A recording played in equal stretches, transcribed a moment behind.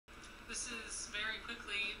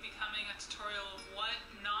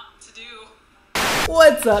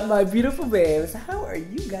What's up, my beautiful babes? How are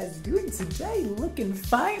you guys doing today? Looking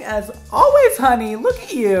fine as always, honey. Look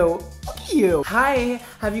at you. Look at you. Hi,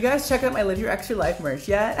 have you guys checked out my Live Your Extra Life merch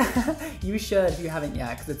yet? You should if you haven't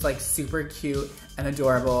yet, because it's like super cute and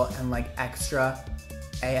adorable and like extra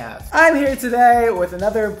AF. I'm here today with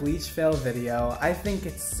another Bleach fail video. I think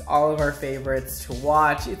it's all of our favorites to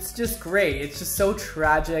watch. It's just great. It's just so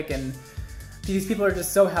tragic and these people are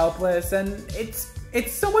just so helpless and it's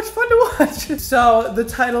so much fun to watch. So the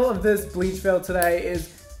title of this Bleach fail today is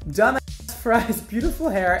Dumbass Fries Beautiful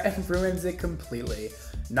Hair and Ruins It Completely.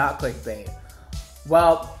 Not clickbait.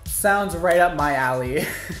 Well, sounds right up my alley.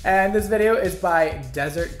 And this video is by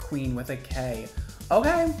Desert Queen with a K.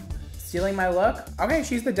 Okay, stealing my look? Okay,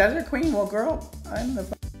 she's the Desert Queen. Well, girl, I'm the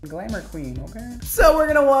glamour queen, okay? So we're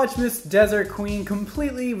gonna watch Miss Desert Queen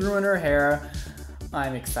completely ruin her hair.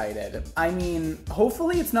 I'm excited. I mean,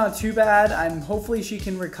 hopefully it's not too bad. Hopefully she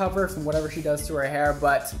can recover from whatever she does to her hair,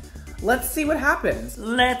 but let's see what happens.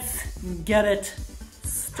 Let's get it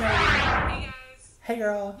started. Hey guys. Hey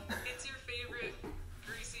girl. It's your favorite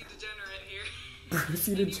greasy degenerate here.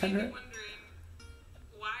 Greasy degenerate? You may be wondering,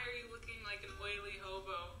 why are you looking like an oily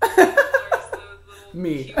hobo? Where's the little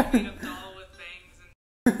Me. cute made-up doll with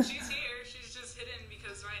bangs? And she's here. She's just hidden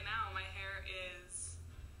because right now my hair is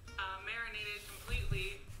marinated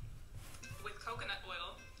completely with coconut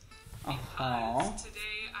oil. Because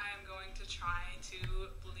today I am going to try to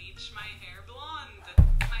bleach my hair blonde.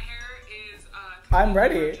 My hair is I'm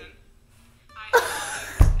ready. virgin. I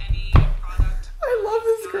haven't used any product I love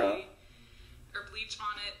this girl. or bleach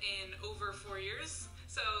on it in over 4 years.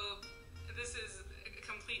 So this is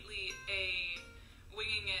completely a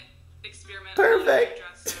winging it experiment. Perfect.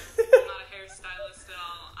 I'm not a hairstylist at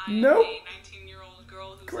all. I am Nope. a 19-year-old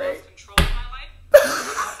girl who's Great. lost control of my life.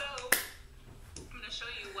 So I'm going to show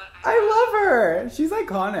you what I I love her. She's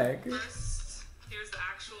iconic. First, here's the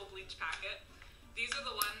actual bleach packet. These are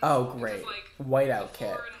the ones. Oh, great. Like, Whiteout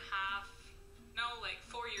kit.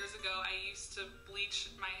 4 years ago, I used to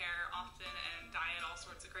bleach my hair often and dye it all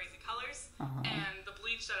sorts of crazy colors. And the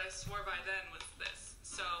bleach that I swore by then was this.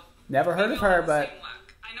 So Never heard of her, but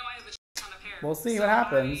I know I have a ton of hair. we'll see what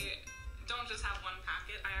happens. I don't just have one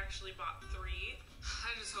packet. I actually bought 3.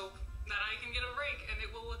 I just hope that I can get a break and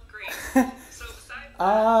it will look great. So besides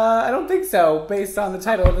I don't think so, based on the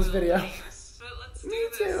title of this video. but let's do Me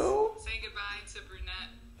this. too. Say goodbye to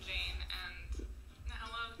Brunette Jane and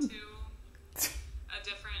hello to a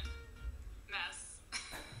different mess.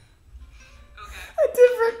 Okay. A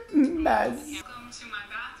different mess. Welcome to my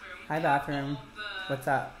bathroom. Hi, bathroom. All the What's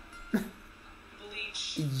up?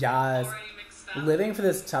 bleach Yes. already mixed up. Living for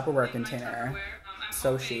this Tupperware In my container. Tupperware. I'm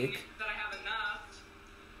So hoping chic. that I have enough.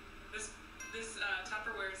 This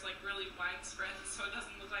Tupperware is like really widespread, so it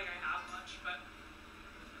doesn't look like I have much, but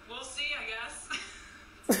we'll see, I guess.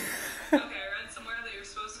 Okay, I read somewhere that you're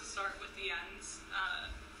supposed to start with the ends,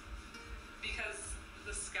 because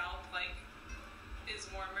the scalp is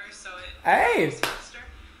warmer, so it Hey! goes faster.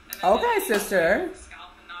 And then Okay, it's sister. the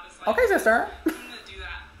scalp and not as Okay, sister. I'm gonna do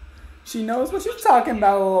that. She knows what she's talking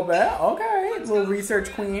about a little bit. Okay, Let's little go research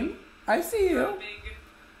for it. queen. I see A you. big,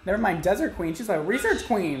 Never mind, desert queen. She's like research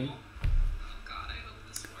queen. oh god, I hope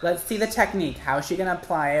this works. Let's see the technique. How's she gonna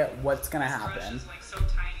apply it? What's gonna This brush happen? is like so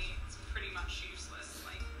tiny, it's pretty much useless.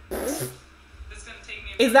 Like, this is gonna take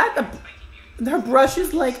me a Is that minute the- to keep you. Her brush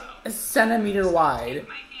is like a centimeter wide.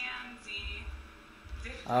 My handsy.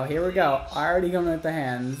 Oh, here we go. Already going with the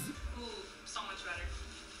hands. Ooh, so much better.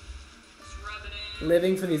 Just rub it in.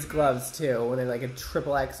 Living for these gloves too, where they're like a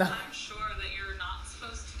triple XL. I'm sure that you're not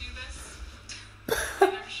supposed to do this.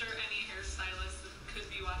 And I'm sure any hairstylist that could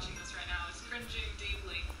be watching this right now is cringing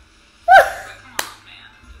deeply. But come on, man.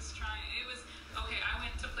 I'm just trying. It was okay. I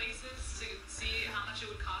went to places to see how much it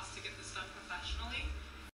would cost to get this done professionally.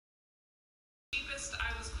 Cheapest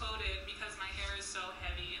I was quoted, because my hair is so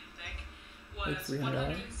heavy and thick, was Like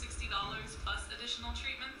 $300? $160 plus additional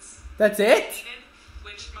treatments. That's it? Needed,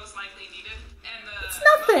 which most likely needed. And the It's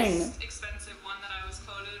nothing. most expensive one that I was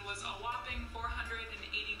quoted was a whopping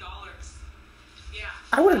 $480. Yeah.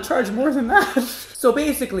 I would have charged more than that. So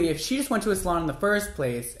basically, if she just went to a salon in the first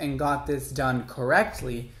place and got this done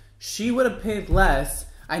correctly, she would have paid less.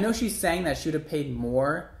 I know she's saying that she would have paid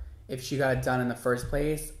more if she got it done in the first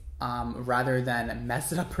place, rather than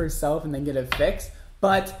mess it up herself and then get it fixed.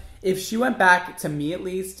 But if she went back, to me at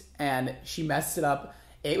least, and she messed it up,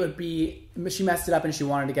 she messed it up and she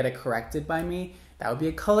wanted to get it corrected by me, that would be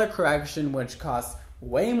a color correction, which costs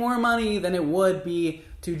way more money than it would be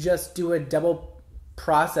to just do a double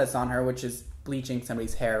process on her, which is bleaching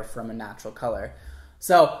somebody's hair from a natural color.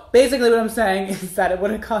 So basically what I'm saying is that it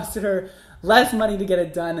would have costed her less money to get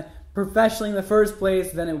it done, professionally in the first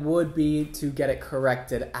place than it would be to get it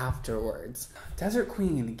corrected afterwards. Desert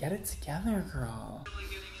Queen, get it together, girl. Really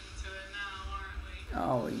getting into it now,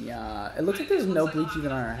 aren't we? Oh yeah, it looks like there's no bleach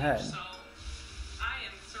even on her head. So I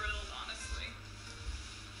am thrilled, honestly,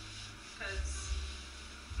 because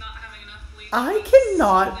not having enough bleach. I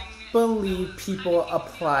cannot believe people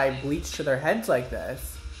apply bleach to their heads like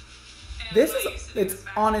this. It's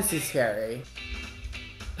honestly scary.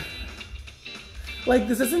 Like,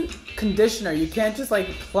 this isn't conditioner. You can't just, like,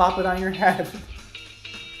 plop it on your head.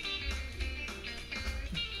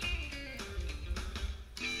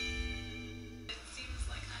 It seems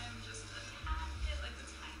like I am just a tad bit like the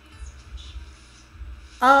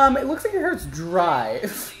tiniest. It looks like your hair's dry. I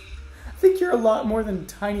think you're a lot more than a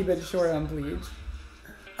tiny bit short on bleach.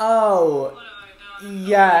 Oh. What have I done?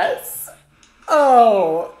 Yes.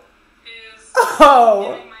 Oh. Is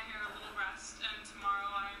Oh. giving my hair a little rest, and tomorrow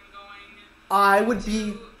I am going I would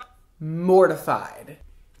be mortified.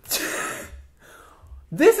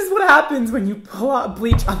 This is what happens when you pull out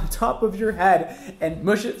bleach on the top of your head and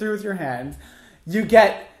mush it through with your hands. You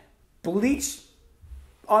get bleach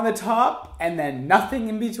on the top and then nothing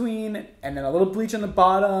in between, and then a little bleach on the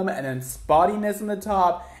bottom, and then spottiness on the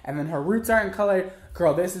top, and then her roots aren't colored.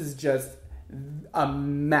 Girl, this is just a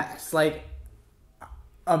mess. Like,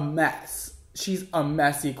 a mess. She's a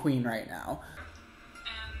messy queen right now.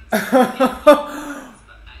 and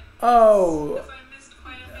Oh. because I missed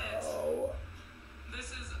quite a bit. Oh.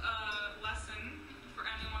 This is a lesson for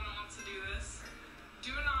anyone that wants to do this.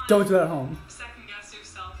 Do not Don't do that at home. second guess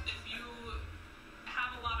yourself. If you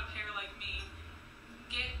have a lot of hair like me,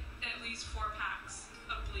 get at least 4 packs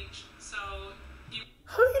of bleach. So you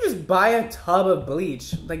How do you just buy a tub of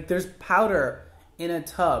bleach? Like, there's powder in a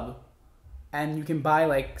tub, and you can buy,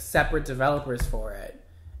 like, separate developers for it,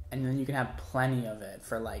 and then you can have plenty of it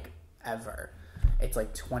for, like, ever. It's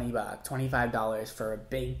like $20, $25 for a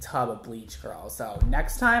big tub of bleach, girl. So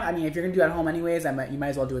next time, I mean, if you're gonna do it at home anyways, you might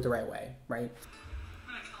as well do it the right way, right?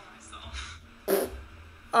 I'm gonna kill myself.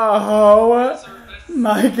 Oh Surface.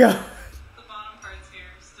 my god. The bottom parts here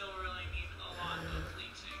still really need a lot of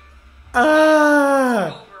bleaching. Ah,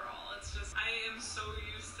 Overall, it's just I am so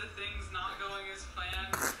used to things not going as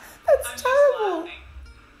planned. that's I'm just terrible. laughing.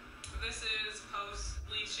 This is post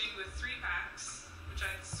bleaching with 3 packs, which I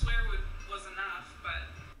swear was enough, but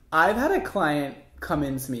I've had a client come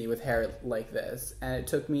into me with hair like this, and it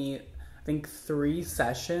took me, I think, 3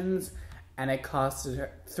 sessions, and it costed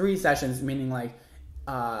her 3 sessions, meaning like,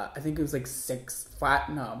 I think it was like 5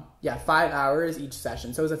 hours each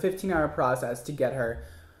session. So it was a 15-hour process to get her,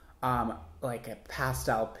 like a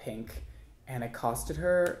pastel pink, and it costed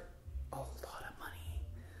her a lot of money,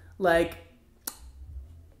 like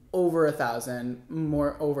over $1,000,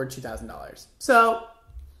 more over $2,000. So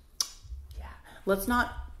yeah, let's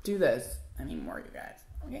not do this anymore, you guys.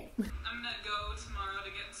 Okay, I'm gonna go tomorrow to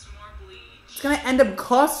get some more bleach. it's gonna end up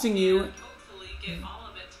costing you And hopefully get all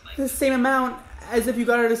of it to like the same amount as if you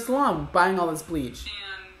got it at a salon buying all this bleach. And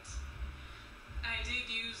I did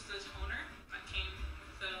use the toner that came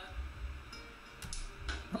with the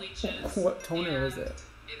bleaches. What toner was it?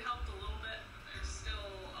 It helped a little bit, but there's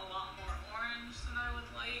still a lot more orange than I would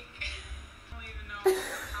like. I don't even know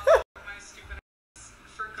how my stupid ass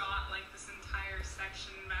forgot like this entire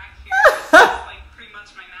section back here. It's just, like pretty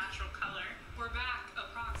much my natural color. We're back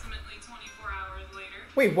approximately 24 hours later.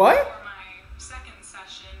 Wait, what? For my second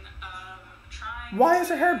session of trying Why is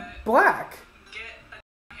her to hair black? get a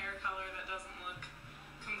hair color that doesn't look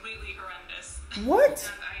completely horrendous. What?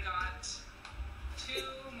 And I got 2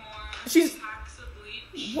 more She's- packs of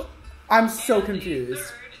bleach. What? I'm so And a confused.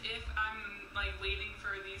 third if I'm like waiting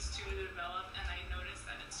for these 2 to develop and I notice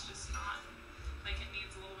that it's just not like it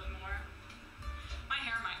needs a little bit more. My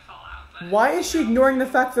hair might fall out, but Why is she ignoring the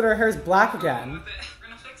fact that her hair's black we're again? with it. We're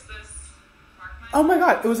gonna fix this. Mark my Oh my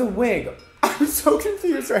god, it was a wig. I'm so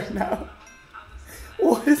confused right now. how this is gonna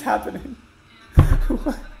What is happening?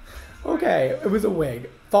 What? Okay, it was a wig.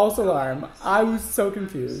 False alarm. I was so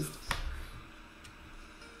confused.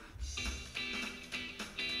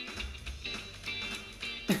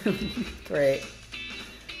 Great.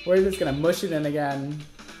 We're just gonna mush it in again.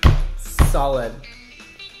 Solid.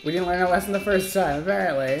 We didn't learn our lesson the first time,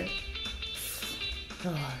 apparently.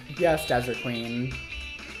 Yes, Desert Queen.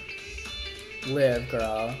 Live,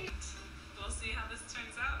 girl. We'll see how this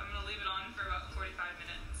turns out. I'm gonna leave it on for about 45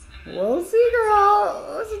 minutes. And then We'll see,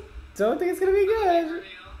 girl. Don't think it's gonna be good. reveal.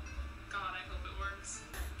 God, I hope it works.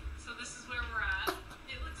 So this is where we're at.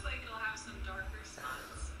 It looks like it'll have some darker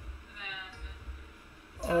spots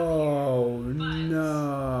than Oh but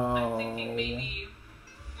I'm thinking no. maybe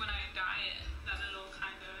when I dye it that it'll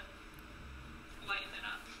kind of lighten it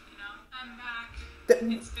up, you know?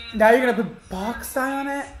 it's been now you're gonna put box dye on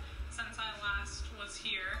it? since I last was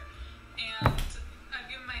here, and I've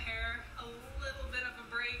given my hair a little bit of a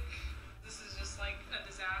break. This is just like a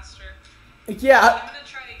disaster. Yeah. I'm gonna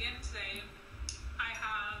try again today. I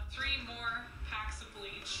have 3 more packs of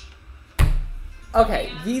bleach.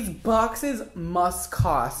 Okay, these boxes must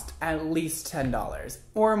cost at least $10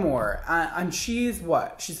 or more. And she's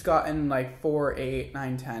what? She's gotten like 4, 8,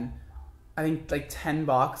 9, 10. I think like 10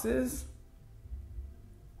 boxes.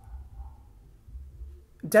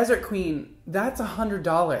 Desert Queen, that's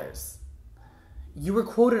 $100. You were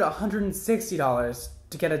quoted $160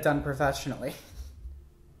 to get it done professionally.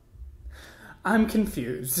 I'm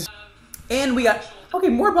confused. And we got, okay,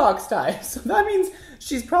 more box dye. So that means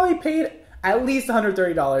she's probably paid at least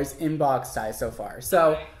 $130 in box dye so far.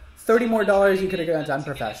 So $30 more you could have gotten done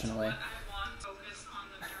professionally.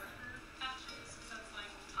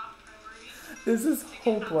 This is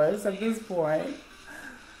hopeless at this point.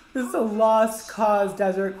 This is a lost cause,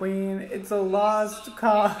 Desert Queen. It's a lost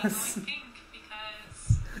cause.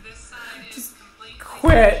 Just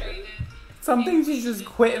quit. Some things you just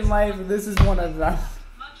quit in life, and this is one of them.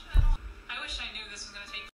 I wish I knew this was going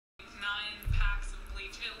to take 9 packs of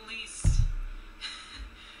bleach at least to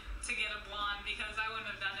get a blonde, because I wouldn't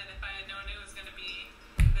have done it if I had known it was going to be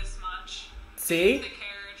this much. See? Thick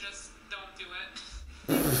hair, just don't do it.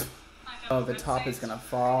 Oh, the top is gonna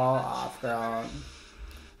fall off, girl.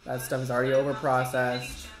 That stuff is already over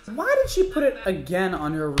processed. Why did she put it again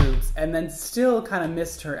on her roots and then still kind of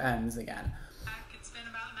missed her ends again? It's been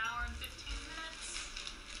about an hour and 15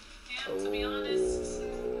 minutes. And to be honest,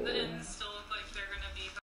 the ends still look like they're gonna be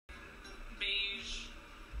beige,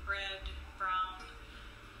 red, brown.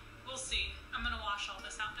 We'll see. I'm gonna wash all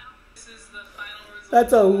this out now. This is the final result.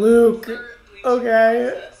 That's a Luke.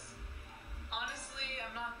 Okay.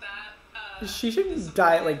 She should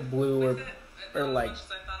dye it like blue or like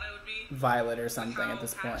violet or something at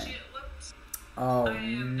this point. Oh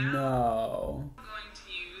no. I'm going to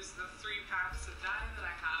use the 3 packs of dye that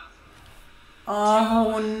I have.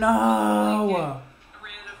 Oh no.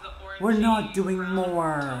 We're not doing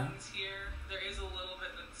more. There is a little bit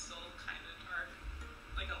that's still kind of dark,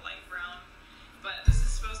 like a light brown, but this is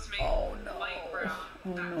supposed to make light brown.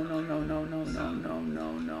 Oh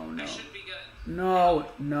no. I should be good. No.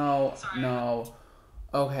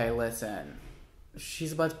 Okay, listen.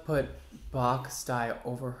 She's about to put box dye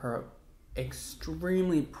over her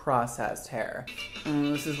extremely processed hair.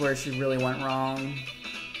 This is where she really went wrong.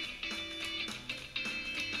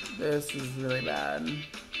 This is really bad.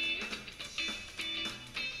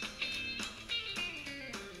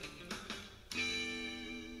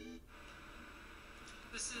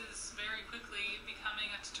 This is very quickly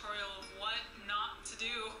becoming a tutorial of what not to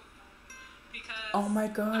do. Because oh my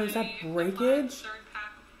god, is that breakage? 3rd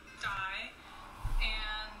pack of dye,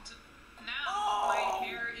 and now my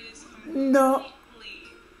hair is completely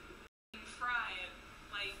fried.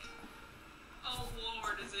 Like, oh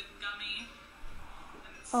lord, is it gummy?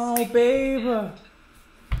 Oh babe. I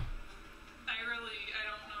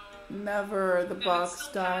don't know. Never. The box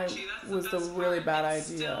dye was the really bad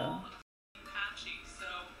idea. Patchy, so.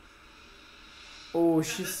 Oh,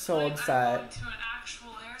 she's so upset.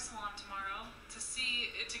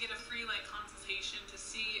 To get a free consultation to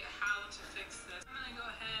see how to fix this. I'm gonna go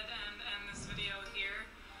ahead and end this video here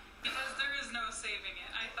because there is no saving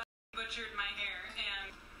it. I thought I butchered my hair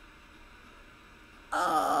and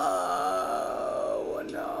oh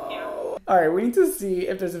no. Yeah. Alright, we need to see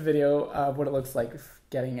if there's a video of what it looks like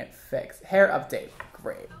getting it fixed. Hair update.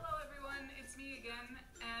 Great. Hello everyone, it's me again,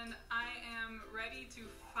 and I am ready to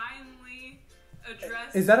finally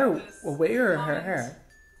address Is that a wig or her comment hair?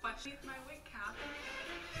 Question. My wig cap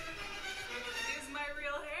is my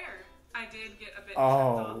real hair. I did get a bit Oh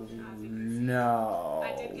off, as you can see. no. I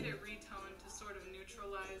did get it retoned to sort of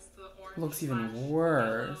neutralize the orange. Looks even slash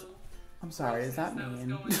worse. yellow I'm sorry, is that roses was mean?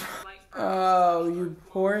 going on light brown. Oh, you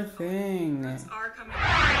poor thing. Roots are coming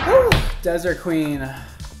Whew. Desert Queen.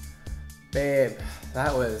 Babe,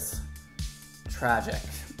 that was tragic.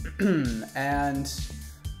 And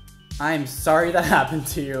I'm sorry that happened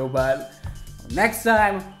to you, but next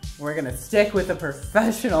time we're gonna stick with a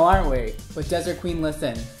professional, aren't we? But Desert Queen,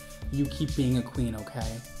 listen, you keep being a queen,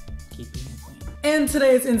 okay? Keep being a queen. And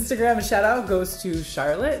today's Instagram shout out goes to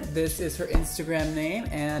Charlotte. This is her Instagram name,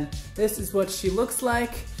 and this is what she looks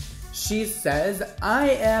like. She says,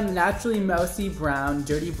 I am naturally mousy brown,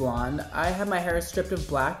 dirty blonde. I have my hair stripped of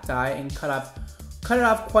black dye and cut it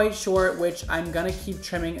off quite short, which I'm gonna keep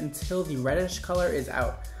trimming until the reddish color is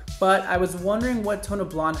out. But I was wondering what tone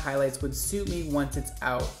of blonde highlights would suit me once it's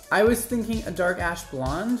out. I was thinking a dark ash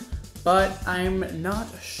blonde, but I'm not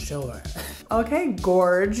sure. Okay,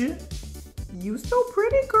 Gorge. You so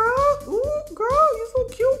pretty, girl. Ooh, girl, you so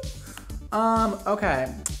cute.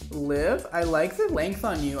 Okay. Liv, I like the length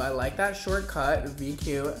on you. I like that short cut, V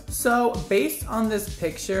cute. So based on this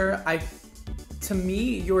picture, to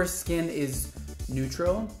me, your skin is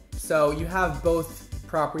neutral. So you have both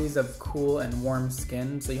properties of cool and warm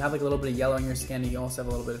skin. So you have like a little bit of yellow in your skin, and you also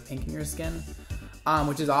have a little bit of pink in your skin,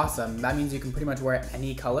 which is awesome. That means you can pretty much wear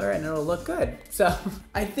any color and it'll look good. So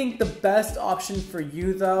I think the best option for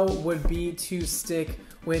you though would be to stick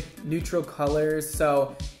with neutral colors.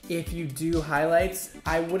 So if you do highlights,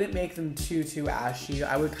 I wouldn't make them too ashy.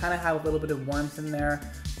 I would kind of have a little bit of warmth in there,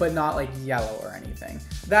 but not like yellow or anything.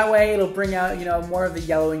 That way it'll bring out, you know, more of the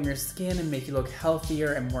yellow in your skin and make you look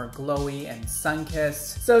healthier and more glowy and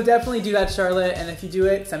sun-kissed. So definitely do that, Charlotte, and if you do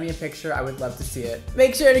it, send me a picture. I would love to see it.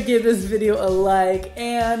 Make sure to give this video a like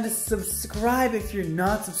and subscribe if you're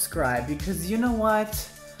not subscribed, because you know what?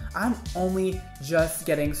 I'm only just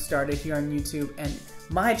getting started here on YouTube, and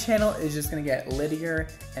my channel is just gonna get littier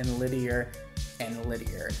and littier and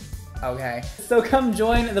littier, okay? So come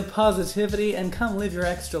join the positivity and come live your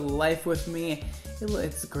extra life with me.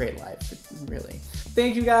 It's a great life, really.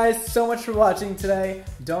 Thank you guys so much for watching today.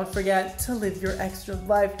 Don't forget to live your extra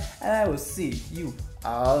life, and I will see you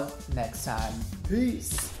all next time.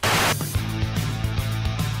 Peace.